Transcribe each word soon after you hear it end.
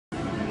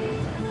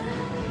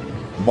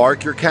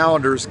Mark your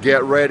calendars,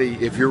 get ready.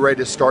 If you're ready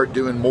to start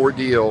doing more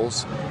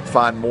deals,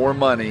 find more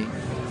money,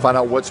 find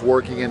out what's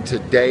working in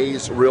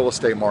today's real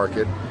estate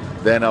market,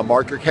 then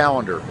mark your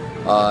calendar.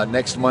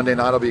 Next Monday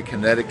night I'll be at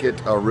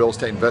Connecticut Real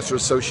Estate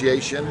Investors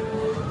Association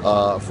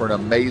for an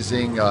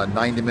amazing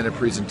 90-minute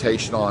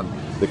presentation on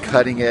the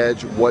cutting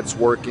edge, what's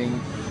working,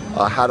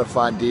 how to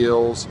find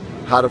deals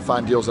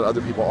that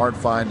other people aren't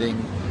finding,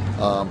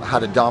 how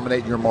to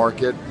dominate your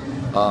market,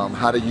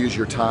 how to use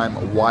your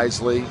time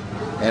wisely.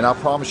 And I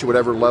promise you,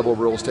 whatever level of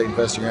real estate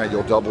investing you're at,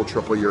 you'll double,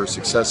 triple your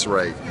success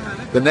rate.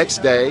 The next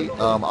day,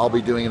 I'll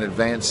be doing an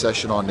advanced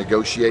session on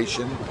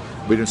negotiation.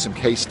 We'll be doing some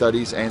case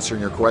studies, answering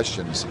your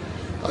questions.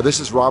 This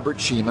is Robert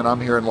Shemin.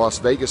 I'm here in Las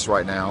Vegas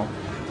right now,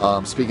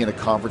 speaking at a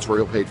conference where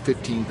he'll pay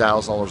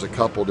 $15,000 a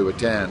couple to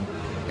attend,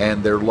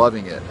 and they're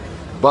loving it.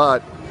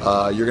 But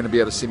you're going to be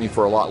able to see me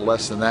for a lot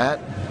less than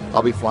that.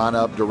 I'll be flying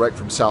up direct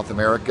from South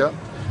America.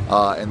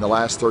 In the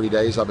last 30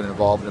 days, I've been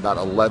involved in about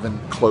 11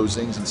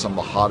 closings in some of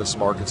the hottest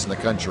markets in the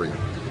country.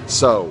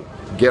 So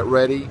get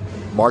ready,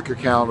 mark your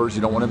calendars,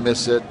 you don't want to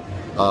miss it.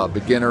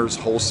 Beginners,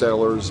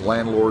 wholesalers,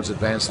 landlords,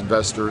 advanced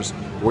investors,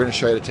 we're going to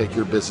show you how to take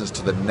your business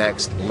to the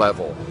next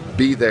level.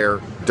 Be there,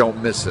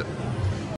 don't miss it.